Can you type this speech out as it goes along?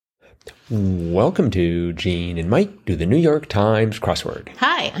Welcome to Gene and Mike do the New York Times crossword.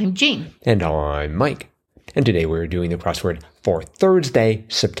 Hi, I'm Jean. And I'm Mike. And today we're doing the crossword for Thursday,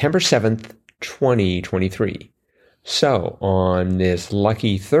 September 7th, 2023. So on this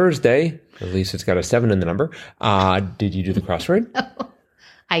lucky Thursday, at least it's got a 7 in the number, did you do the crossword?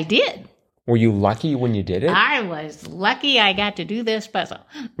 I did. Were you lucky when you did it? I was lucky I got to do this puzzle.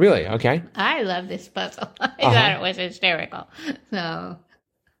 Really? Okay. I love this puzzle. I thought it was hysterical. So...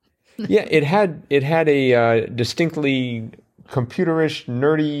 Yeah, it had a distinctly computerish,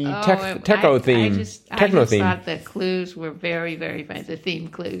 nerdy, techno theme. I just thought the clues were very, very fun, the theme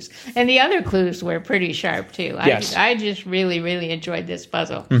clues. And the other clues were pretty sharp, too. Yes. I just really, really enjoyed this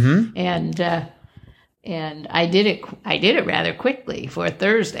puzzle. Mm-hmm. And I did it rather quickly for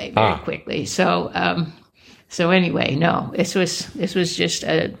Thursday, very quickly. So anyway, no, this was just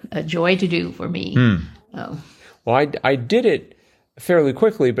a joy to do for me. Well, I did it fairly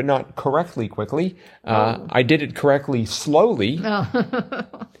quickly, but not correctly quickly. I did it correctly slowly.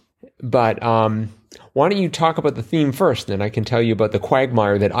 But why don't you talk about the theme first, then I can tell you about the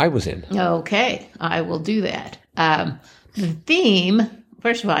quagmire that I was in. Okay, I will do that. The theme,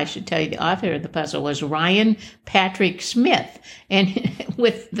 first of all, I should tell you the author of the puzzle was Ryan Patrick Smith. And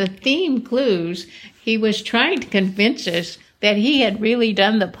with the theme clues, he was trying to convince us that he had really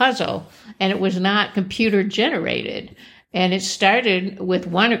done the puzzle and it was not computer generated. And it started with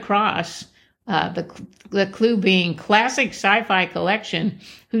one across, the clue being classic sci-fi collection,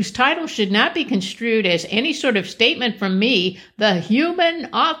 whose title should not be construed as any sort of statement from me, the human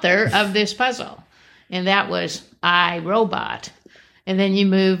author of this puzzle. And that was I, Robot. And then you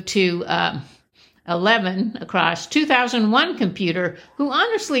move to 11 across, 2001 computer, who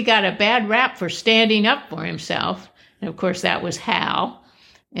honestly got a bad rap for standing up for himself. And of course, that was Hal.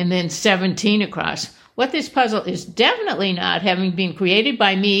 And then 17 across. What this puzzle is definitely not, having been created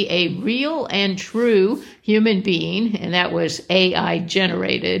by me, a real and true human being, and that was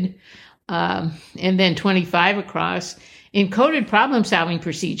AI-generated. And then 25 across, encoded problem-solving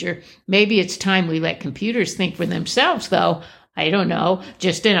procedure. Maybe it's time we let computers think for themselves, though. I don't know,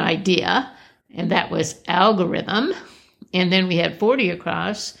 just an idea. And that was algorithm. And then we had 40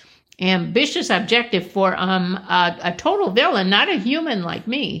 across, ambitious objective for a total villain, not a human like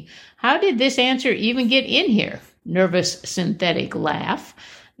me. How did this answer even get in here? Nervous synthetic laugh.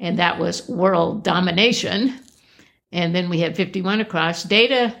 And that was world domination. And then we had 51 across,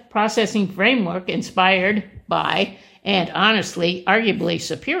 data processing framework inspired by, and honestly, arguably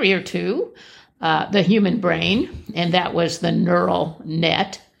superior to, the human brain. And that was the neural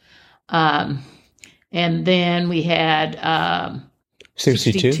net. And then we had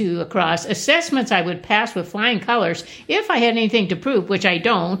 62 across. Assessments I would pass with flying colors if I had anything to prove, which I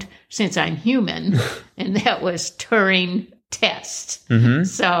don't, since I'm human. And that was Turing test. Mm-hmm.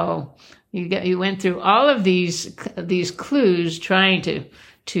 So you went through all of these clues trying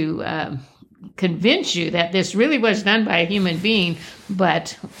to convince you that this really was done by a human being,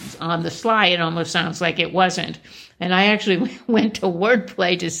 but on the sly it almost sounds like it wasn't. And I actually went to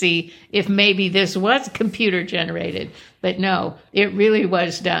Wordplay to see if maybe this was computer generated. But no, it really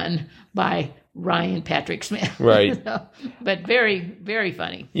was done by Ryan Patrick Smith. Right. But very, very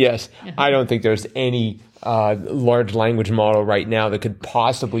funny. Yes. I don't think there's any large language model right now that could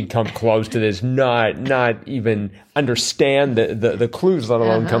possibly come close to this, not even understand the clues, let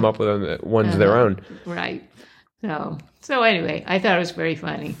alone come up with ones of their own. Right. So anyway, I thought it was very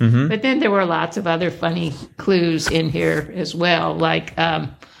funny. Mm-hmm. But then there were lots of other funny clues in here as well, like,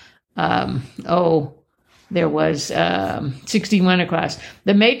 there was 61 across.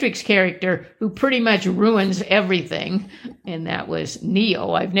 The Matrix character who pretty much ruins everything, and that was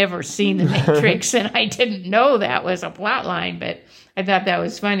Neo. I've never seen The Matrix, and I didn't know that was a plot line, but I thought that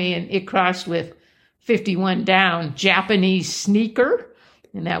was funny, and it crossed with 51 down, Japanese sneaker.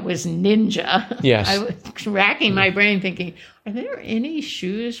 And that was ninja. Yes. I was racking my brain thinking, are there any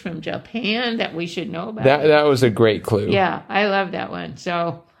shoes from Japan that we should know about? That was a great clue. Yeah, I love that one.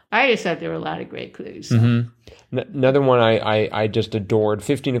 So I just thought there were a lot of great clues. So. Mm-hmm. Another one I just adored,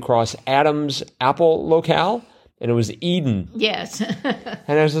 15 across, Adam's apple locale, and it was Eden. Yes.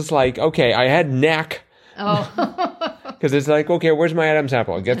 And I was just like, okay, I had neck. Oh. Because it's like, okay, where's my Adam's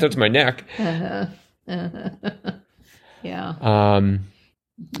apple? I guess that's my neck. Yeah.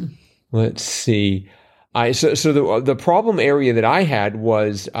 Let's see. So the problem area that I had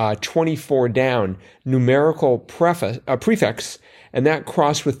was 24 down, numerical prefix, and that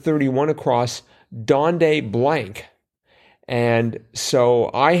crossed with 31 across, Donde blank. And so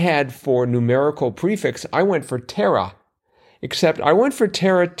I had for numerical prefix, I went for Terra, except I went for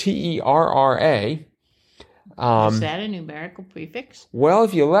Terra, Terra, Is that a numerical prefix? Well,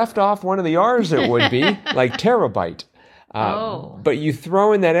 if you left off one of the R's, it would be, like terabyte. But you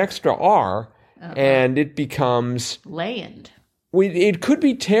throw in that extra R, and it becomes... Land. It could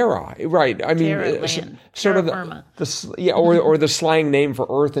be Terra, right? I mean, sort of or the slang name for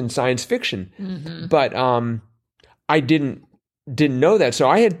Earth in science fiction. Mm-hmm. But I didn't know that, so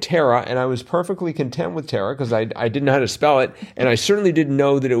I had Terra, and I was perfectly content with Terra because I didn't know how to spell it, and I certainly didn't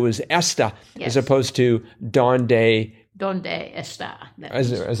know that it was Esta as opposed to Donde. Donde está?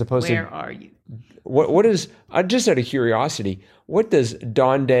 As opposed to where are you? What is just out of curiosity? What does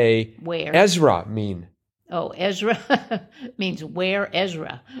Donde Ezra mean? Oh, Ezra means where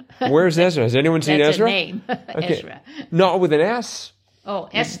Ezra. Where's Ezra? Has anyone seen That's Ezra? A name. Okay. Ezra. Not with an S. Oh,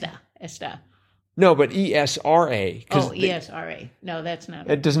 Esta. No, but ESRA. ESRA. No, that's not.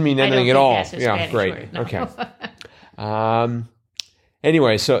 It doesn't mean anything at all. That's a Spanish word, no. Okay.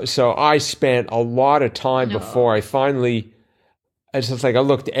 Anyway, so I spent a lot of time before I finally. It's just like I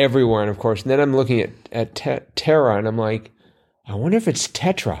looked everywhere, and of course, and then I'm looking at Terra, and I'm like, I wonder if it's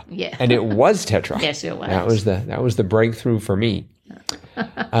Tetra. Yeah. And it was Tetra. Yes, it was. That was the breakthrough for me.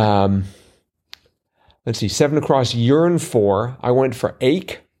 Let's see, 7 across, yearn for. I went for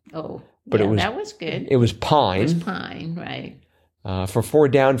ache. Oh, but that was good. It was pine. It was pine, right. For 4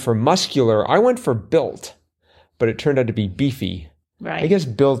 down, for muscular, I went for built, but it turned out to be beefy. Right. I guess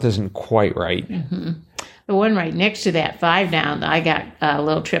built isn't quite right. Mm-hmm. The one right next to that, 5 down, I got a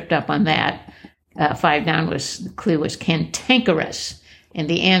little tripped up on that. 5 down the clue was cantankerous, and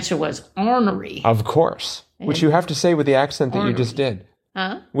the answer was ornery. Of course, which you have to say with the accent that you just did.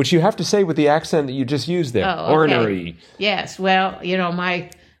 Huh? Which you have to say with the accent that you just used there. Oh, okay. Ornery. Yes. Well,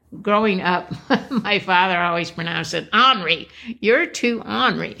 growing up, my father always pronounced it ornery. You're too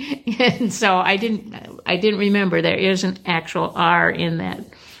ornery, and so I didn't remember there is an actual R in that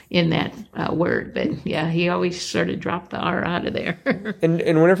word, but yeah, he always sort of dropped the R out of there. and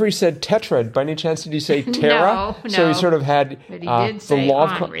whenever he said tetrad, by any chance did he say Terra? No. So he sort of had but he did say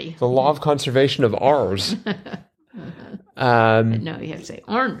the law of conservation of R's. No, you have to say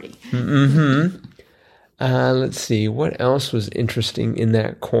ornery. Mm-hmm. Let's see, what else was interesting in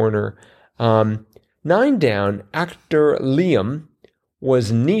that corner? 9 down, actor Liam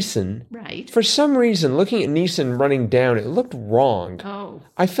was Neeson. Right. For some reason, looking at Neeson running down, it looked wrong. Oh.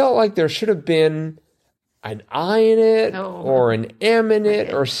 I felt like there should have been an I in it or an M in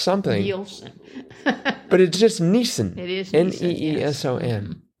it or something. Nielsen. But it's just Neeson. It is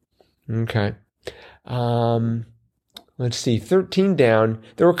Neeson. Neeson. Okay. Let's see, 13 down.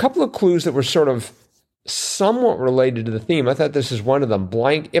 There were a couple of clues that were sort of somewhat related to the theme. I thought this is one of them,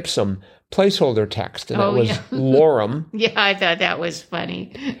 blank ipsum, placeholder text, and that was lorem. Yeah, I thought that was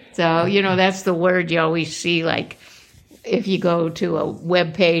funny. So, that's the word you always see, like, if you go to a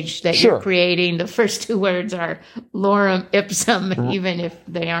web page that you're creating, the first 2 words are lorem ipsum, even if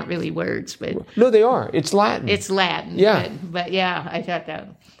they aren't really words. But no, they are. It's Latin. It's Latin. Yeah. But yeah, I thought that.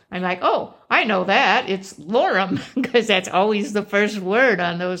 I'm like, oh, I know that. It's lorem, because that's always the first word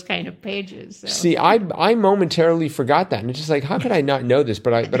on those kind of pages. So. See, I momentarily forgot that. And it's just like, how could I not know this?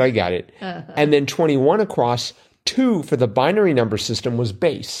 But I got it. Uh-huh. And then 21 across, 2 for the binary number system was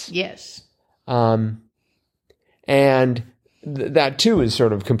base. Yes. And that, too, is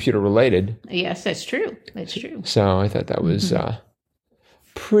sort of computer related. Yes, that's true. That's true. So I thought that was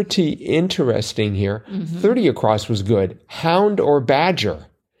pretty interesting here. Mm-hmm. 30 across was good. Hound or badger?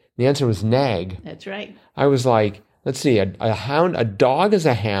 The answer was nag. That's right. I was like, let's see, a hound, a dog is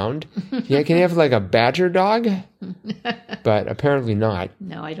a hound. Yeah, can you have like a badger dog? But apparently not.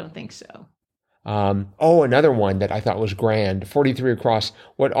 No, I don't think so. Another one that I thought was grand, 43 across.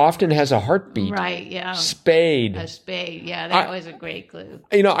 What often has a heartbeat? Right, yeah. Spade. A spade, yeah, that was a great clue.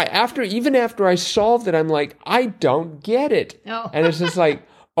 Even after I solved it, I'm like, I don't get it. Oh. And it's just like,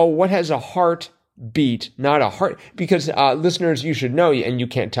 what has a heartbeat, not a heart? Because listeners, you should know, and you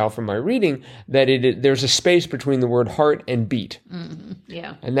can't tell from my reading, that there's a space between the word heart and beat. Mm-hmm.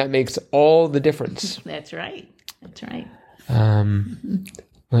 Yeah. And that makes all the difference. That's right.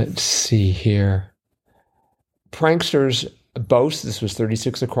 Let's see here. Prankster's boast, this was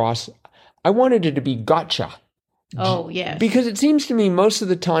 36 across. I wanted it to be gotcha. Oh, yes. Because it seems to me most of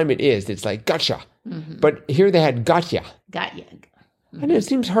the time it is. It's like gotcha. Mm-hmm. But here they had gotcha. Gotcha. Mm-hmm. And it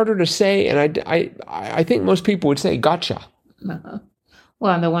seems harder to say, and I think most people would say gotcha. Uh-huh.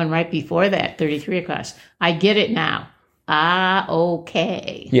 Well, and the one right before that, 33 across. I get it now.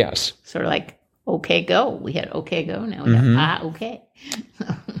 Okay. Yes. Sort of like, okay, go. We had okay, go. Now we have okay.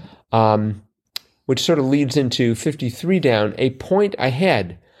 Which sort of leads into 53 down, a point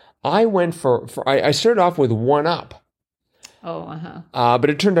ahead. I went I started off with 1 up. Oh, uh-huh. But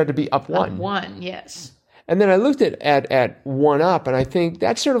it turned out to be up 1. Up 1, yes. And then I looked at 1-up, and I think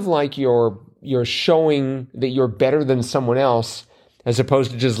that's sort of like you're showing that you're better than someone else as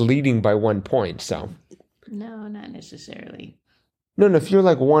opposed to just leading by 1 point. So No, not necessarily. no, if you're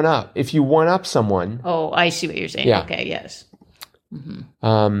like 1-up, if you 1-up someone. Oh, I see what you're saying. Yeah. Okay, yes.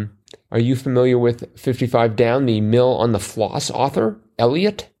 Are you familiar with 55 Down, the Mill on the Floss author,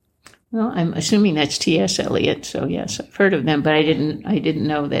 Eliot? Well, I'm assuming that's T.S. Eliot. So yes, I've heard of them, but I didn't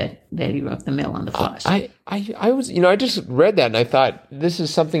know that he wrote The Mill on the Floss. I was, I just read that and I thought this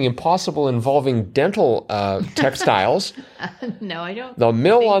is something impossible involving dental textiles. No, I don't. The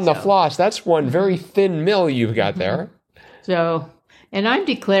Mill on the so. Floss. That's one very thin mill you've got there. So, and I'm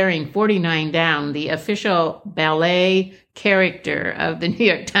declaring 49 Down the official ballet character of the New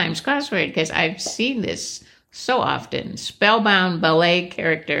York Times crossword because I've seen this so often. Spellbound ballet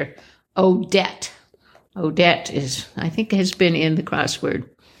character Odette. Odette I think has been in the crossword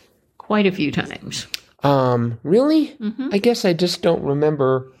quite a few times. Really? I guess I just don't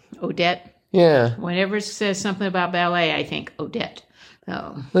remember. Odette. Yeah. Whenever it says something about ballet, I think Odette.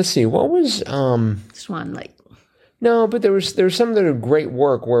 Oh, Let's see. What was Swan Lake. No, but there's some of the great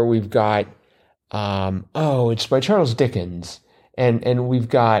work where we've got it's by Charles Dickens, and we've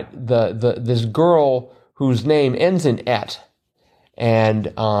got this girl whose name ends in et, and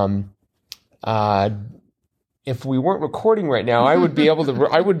if we weren't recording right now, I would be able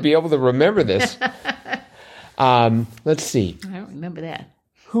to remember this. Let's see. I don't remember that.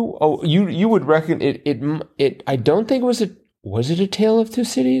 Who? Oh, you would reckon it. I don't think was it A Tale of Two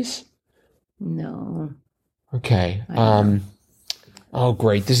Cities? No. Okay. Oh,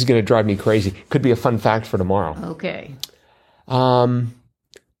 great. This is going to drive me crazy. Could be a fun fact for tomorrow. Okay. All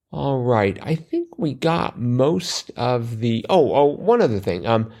right. I think we got most of the... one other thing.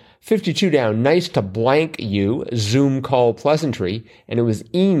 52 Down. Nice to blank you. Zoom call pleasantry. And it was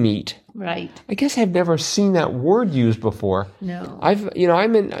e-meet. Right. I guess I've never seen that word used before. No.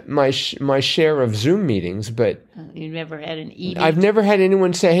 I'm in my share of Zoom meetings, but... You never had an e-meet? I've never had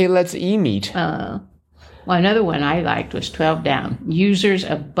anyone say, hey, let's e-meet. Well, another one I liked was 12 Down. Users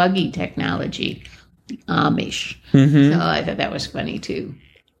of buggy technology, the Amish. So I thought that was funny too.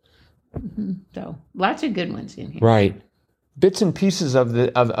 So lots of good ones in here. Right. Bits and pieces of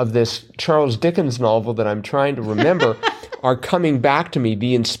this Charles Dickens novel that I'm trying to remember are coming back to me.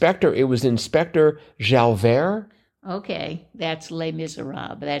 It was Inspector Jalvert. Okay, that's Les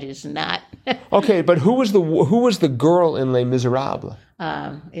Miserables. That is not. Okay, but who was the girl in Les Miserables?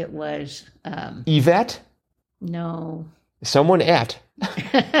 It was Yvette? No. Someone et.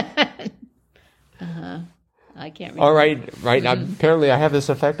 I can't remember. All right. Apparently I have this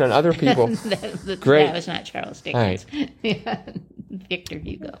effect on other people. Great. That was not Charles Dickens. Right. Victor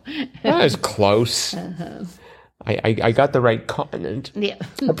Hugo. That was close. I got the right continent. Yeah.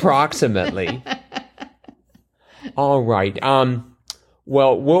 Approximately. All right.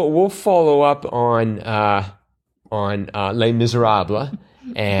 Well, we'll follow up on Les Miserables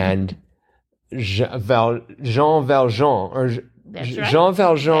and Jean Valjean, or That's right. Jean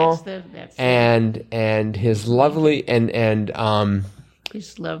Valjean, that's and his lovely and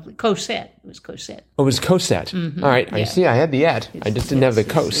his lovely Cosette. It was Cosette. it was Cosette. All right. Yeah. I see. I had the et. I just didn't have the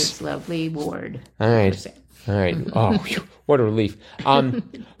cos. His lovely ward. All right. Cosette. All right. Oh, whew, what a relief.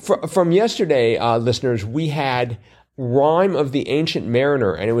 From yesterday, listeners, we had Rime of the Ancient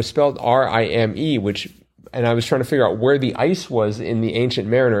Mariner, and it was spelled R-I-M-E, and I was trying to figure out where the ice was in the Ancient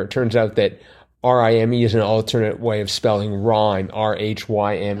Mariner. It turns out that R-I-M-E is an alternate way of spelling rhyme,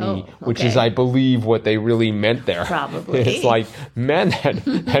 R-H-Y-M-E, which is, I believe, what they really meant there. Probably. It's like, man,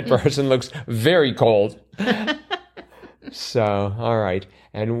 that person looks very cold. So, all right.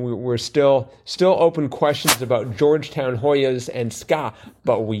 And we're still open questions about Georgetown Hoyas and ska,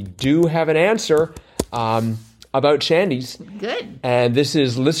 but we do have an answer about shandies. Good. And this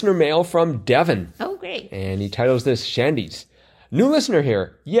is listener mail from Devin. Oh, great. And he titles this Shandies. New listener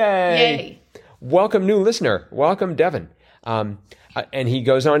here. Yay! Yay. Welcome, new listener. Welcome, Devin. And he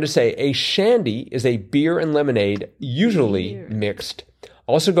goes on to say, a shandy is a beer and lemonade, usually mixed.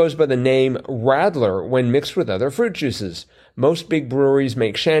 Also goes by the name Radler when mixed with other fruit juices. Most big breweries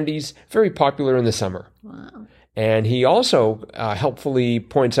make shandies, very popular in the summer. Wow. And he also helpfully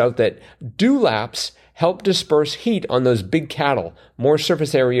points out that dewlaps help disperse heat on those big cattle, more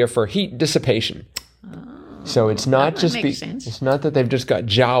surface area for heat dissipation. So it's not it's not that they've just got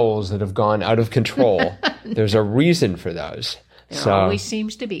jowls that have gone out of control. There's a reason for those. There always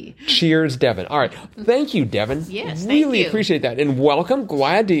seems to be. Cheers, Devin. All right. Thank you, Devin. Yes, thank really you. appreciate that. And welcome.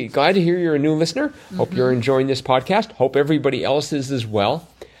 Glad to hear you're a new listener. Hope you're enjoying this podcast. Hope everybody else is as well.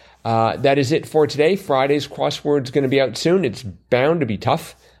 That is it for today. Friday's crossword's going to be out soon. It's bound to be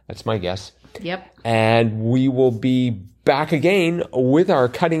tough. That's my guess. Yep. And we will be back again with our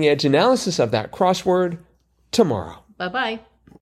cutting edge analysis of that crossword tomorrow. Bye-bye.